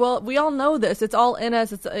to be like, well, we all know this. It's all in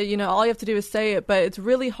us. It's, you know, all you have to do is say it, but it's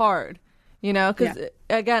really hard, you know, because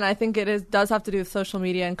again, I think does have to do with social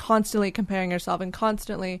media and constantly comparing yourself, and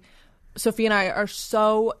constantly, Sophie and I are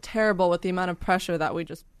so terrible with the amount of pressure that we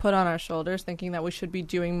just put on our shoulders, thinking that we should be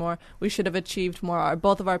doing more. We should have achieved more.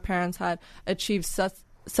 Both of our parents had achieved such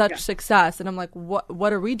success. And I'm like,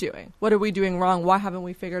 what are we doing? What are we doing wrong? Why haven't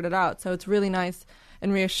we figured it out? So it's really nice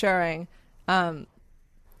and reassuring to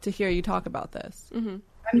hear you talk about this.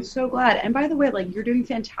 I'm so glad. And by the way, like, you're doing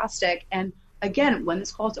fantastic. And again, when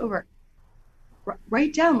this call is over,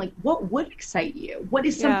 write down, like, what would excite you? What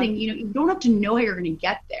is something, you know, you don't have to know how you're going to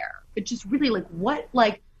get there. But just really, like, what,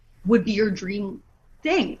 like, would be your dream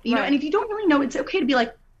thing? You know, and if you don't really know, it's okay to be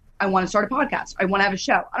like, I want to start a podcast. I want to have a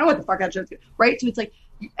show. I don't know what the fuck that show's going to do. Right? So it's like,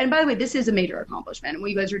 and by the way, this is a major accomplishment. And what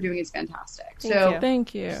you guys are doing is fantastic.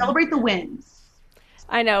 Thank you. Celebrate the wins.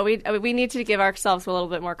 I know. We need to give ourselves a little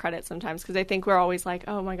bit more credit sometimes, because I think we're always like,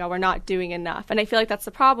 oh my God, we're not doing enough. And I feel like that's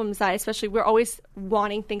the problem, is that especially we're always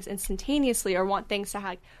wanting things instantaneously, or want things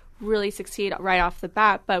to really succeed right off the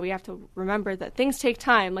bat. But we have to remember that things take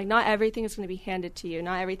time. Like, not everything is going to be handed to you.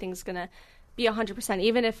 Not everything's going to be 100%.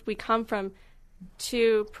 Even if we come from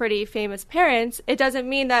two pretty famous parents, it doesn't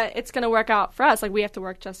mean that it's going to work out for us. Like, we have to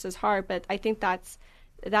work just as hard. But I think that's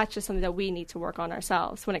just something that we need to work on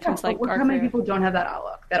ourselves when it comes to like our how many career. people don't have that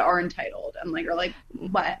outlook, that are entitled and like are like,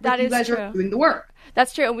 what? That you is guys true. are doing the work.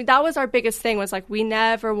 That's true. And that was our biggest thing, was like, we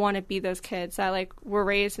never want to be those kids that like were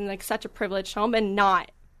raised in like such a privileged home and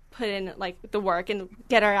not put in like the work and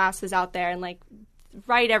get our asses out there and like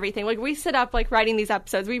write everything. Like, we sit up like writing these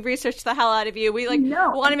episodes. We researched the hell out of you. We like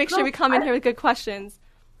want to make sure we come in here with good questions.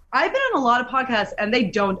 I've been on a lot of podcasts and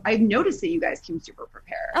I've noticed that you guys came super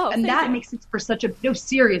prepared. And that makes it for such a, no,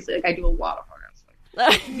 seriously, like, I do a lot of podcasts.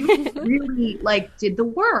 Like, you really like did the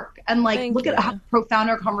work, and like, look at how profound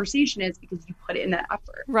our conversation is because you put in that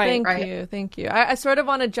effort. Right. Thank you. I sort of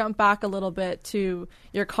want to jump back a little bit to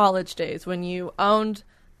your college days when you owned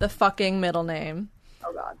the fucking middle name.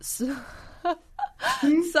 Oh God.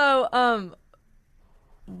 So,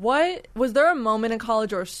 what was there a moment in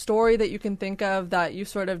college or a story that you can think of that you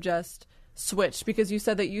sort of just switched? Because you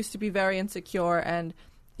said that you used to be very insecure and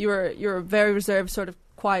you were very reserved, sort of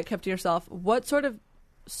quiet, kept to yourself. What sort of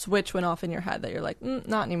switch went off in your head that you're like,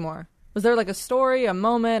 not anymore? Was there like a story, a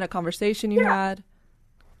moment, a conversation you had?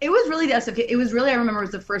 It was really I remember it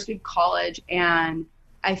was the first week of college, and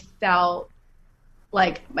I felt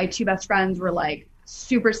like my two best friends were like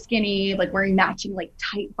super skinny, like wearing matching like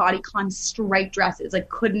tight bodycon striped dresses. Like,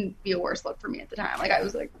 couldn't be a worse look for me at the time. Like, I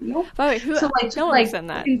was like, nope. By the way, so like, no one looks in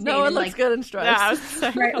that. No one looks good in stripes.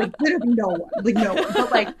 Yeah, right? Like, literally no one. Like, no one.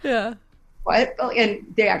 But like, what? And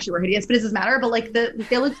they actually were hideous, but it doesn't matter. But like,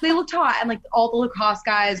 they looked hot, and like all the lacrosse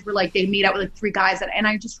guys were like, they made out with like 3 guys, and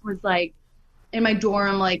I just was like in my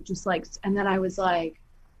dorm, like, just like, and then I was like,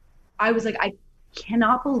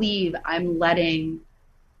 cannot believe I'm letting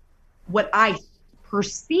what I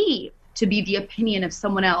perceive to be the opinion of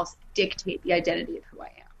someone else dictate the identity of who I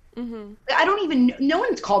am. Mm-hmm. I don't even, no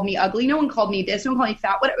one's called me ugly. No one called me this. No one called me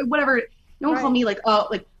fat, whatever. No one called me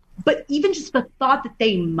but even just the thought that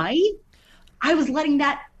they might, I was letting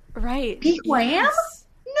that be who I am?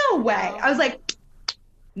 No way. I was like,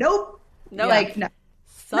 nope. No. Like, no.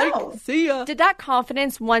 Psych. No. See ya. Did that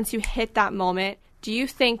confidence, once you hit that moment, do you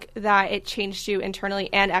think that it changed you internally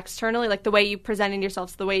and externally? Like the way you presented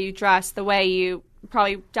yourself, the way you dressed, the way you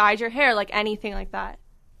probably dyed your hair, like anything like that?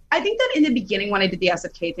 I think that in the beginning when I did the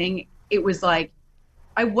SFK thing, it was like,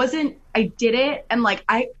 I did it, and like,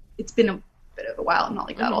 it's been a bit of a while, I'm not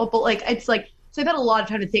like that old, but like, it's like, so I've had a lot of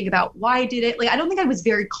time to think about why I did it. Like, I don't think I was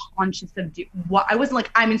very conscious of what, I wasn't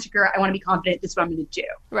like, I'm insecure, I want to be confident, this is what I'm going to do.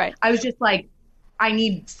 Right. I was just like, I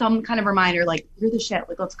need some kind of reminder, like, you're the shit,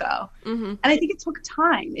 like, let's go. Mm-hmm. And I think it took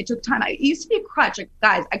time. It used to be a crutch. Like,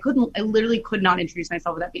 guys, I literally could not introduce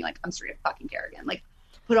myself without being like, I'm Serena fucking Kerrigan. Like,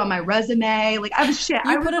 put it on my resume. Like, I was shit.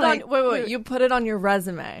 You put it on your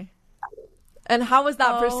resume. And how was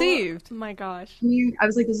that perceived? Oh my gosh. I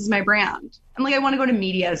was like, this is my brand. And like, I want to go to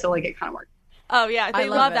media, so like, it kind of worked. Oh yeah, they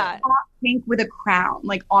love that. Hot pink with a crown,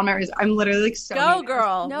 like on my wrist. I'm literally like so. Go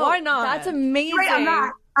girl. No, why not? That's amazing. Right, I'm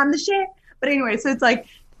not. I'm the shit. But anyway, so it's like,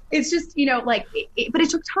 it's just, you know, like, but it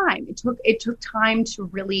took time. It took time to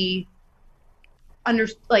really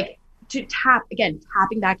to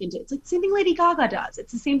tapping back into it. It's like the same thing Lady Gaga does.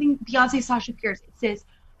 It's the same thing Beyonce, Sasha Fierce. It's this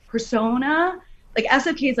persona. Like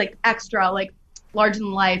SFK is like extra, like larger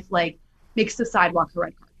than life, like makes the sidewalk her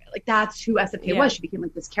red carpet. Like that's who SFK was. She became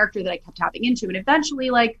like this character that I kept tapping into. And eventually,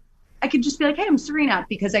 like, I could just be like, hey, I'm Serena,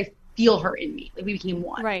 because I feel her in me. Like we became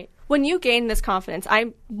one. Right. When you gain this confidence,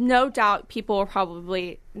 I no doubt people are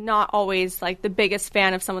probably not always like the biggest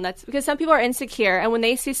fan of someone that's, because some people are insecure, and when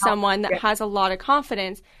they see someone that has a lot of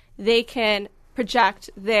confidence, they can project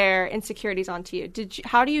their insecurities onto you.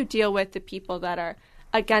 How do you deal with the people that are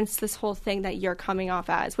against this whole thing that you're coming off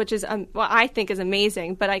as, which is what I think is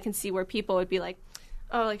amazing, but I can see where people would be like,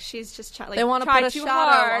 oh, like she's just like, they want to put a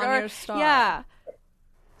shadow on your star. Yeah.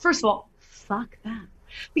 First of all, fuck them,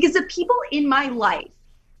 because the people in my life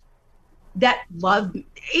that love me,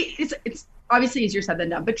 it's obviously easier said than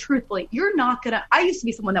done, but truthfully, you're not gonna. I used to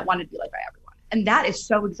be someone that wanted to be liked by everyone, and that is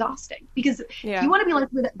so exhausting, because if you want to be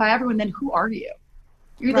liked by everyone, then who are you?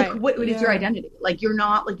 You're like, what is your identity? Like, you're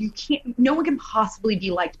not, like, you can't, no one can possibly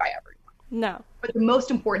be liked by everyone. No. But the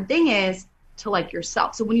most important thing is to like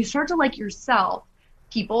yourself. So when you start to like yourself,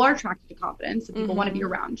 people are attracted to confidence, and people want to be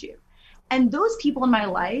around you. And those people in my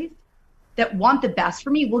life that want the best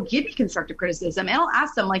for me will give me constructive criticism. And I'll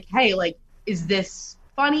ask them, like, hey, like, is this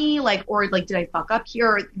funny? Like, or like, did I fuck up here?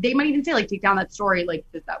 Or they might even say, like, take down that story. Like,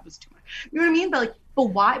 that was too much. You know what I mean? But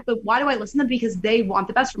why do I listen to them? Because they want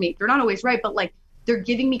the best for me. They're not always right, but like, they're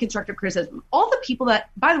giving me constructive criticism. All the people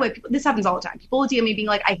that, by the way, this happens all the time. People will DM me being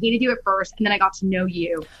like, I hated you at first, and then I got to know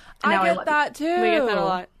you. And now I love that you. too. We get that a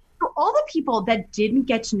lot. So all the people that didn't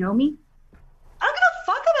get to know me, I don't give a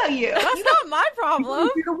fuck about you. That's not my problem. You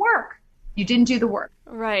didn't do the work. You didn't do the work.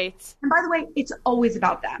 Right. And by the way, it's always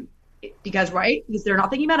about them. Because they're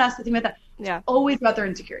not thinking about us, they're thinking about that. Yeah. It's always about their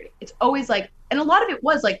insecurity. It's always like, and a lot of it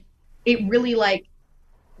was like, it really like,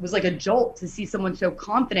 was like a jolt to see someone so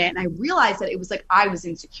confident. And I realized that it was like, I was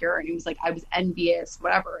insecure, and it was like, I was envious,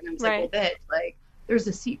 whatever. And I was like, well, bitch, like, there's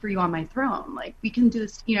a seat for you on my throne. Like, we can do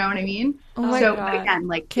this, you know what I mean? Oh my so God. again,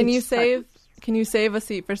 like, can you save a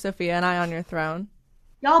seat for Sophia and I on your throne?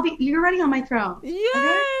 You're already on my throne.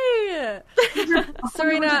 Yay!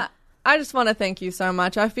 Serena, I just want to thank you so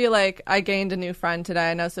much. I feel like I gained a new friend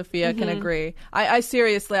today. I know Sophia can agree. I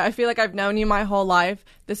seriously, I feel like I've known you my whole life.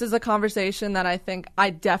 This is a conversation that I think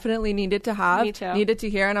I definitely needed to have. Me too. Needed to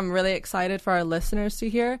hear, and I'm really excited for our listeners to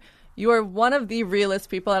hear. You are one of the realest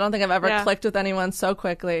people. I don't think I've ever clicked with anyone so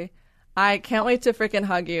quickly. I can't wait to freaking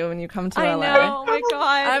hug you when you come to LA. I know. Oh my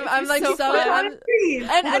God. I'm like so fun.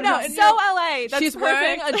 And no, so LA. That's she's perfect.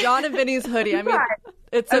 wearing a John and Vinny's hoodie. I mean,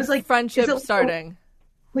 it's a like, friendship starting.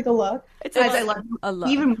 Like a look. Guys, I love you.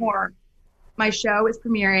 Even more. My show is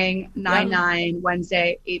premiering 9/9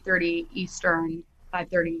 Wednesday, 8:30 Eastern,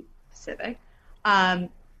 5:30 Pacific.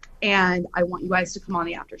 And I want you guys to come on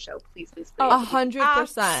the after show, please. 100%.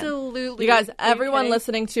 Absolutely. You guys, everyone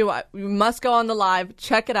listening to, you must go on the live.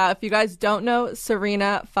 Check it out. If you guys don't know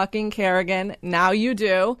Serena fucking Kerrigan, now you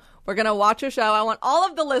do. We're going to watch your show. I want all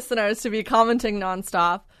of the listeners to be commenting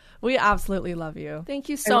nonstop. We absolutely love you. Thank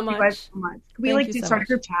you so much. You guys so much. Can we start a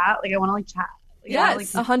group chat? Like, I want to like chat. Like,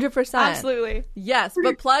 yes, 100%. Absolutely. Yes,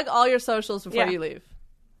 but plug all your socials before you leave.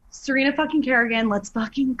 Serena fucking Kerrigan, let's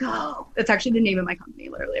fucking go. That's actually the name of my company,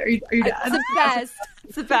 literally. Are you dead? It's the best.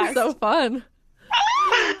 It's the best. So fun.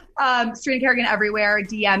 Serena Kerrigan everywhere.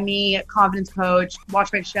 DM me, confidence coach,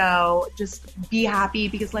 watch my show. Just be happy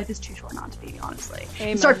because life is too short not to be, honestly.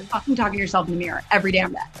 Amen. Start fucking talking to yourself in the mirror every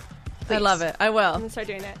damn day. I love it. I I'm will. gonna start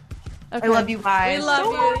doing it. I love you guys. We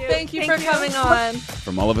love you. Thank you for coming on.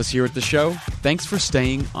 From all of us here at the show, thanks for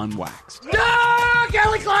staying unwaxed. No,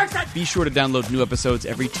 Kelly Clarkson! Be sure to download new episodes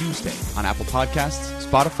every Tuesday on Apple Podcasts,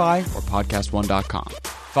 Spotify, or PodcastOne.com.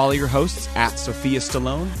 Follow your hosts at Sophia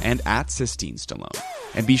Stallone and at Sistine Stallone.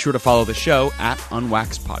 And be sure to follow the show at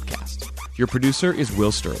Unwaxed Podcast. Your producer is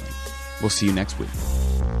Will Sterling. We'll see you next week.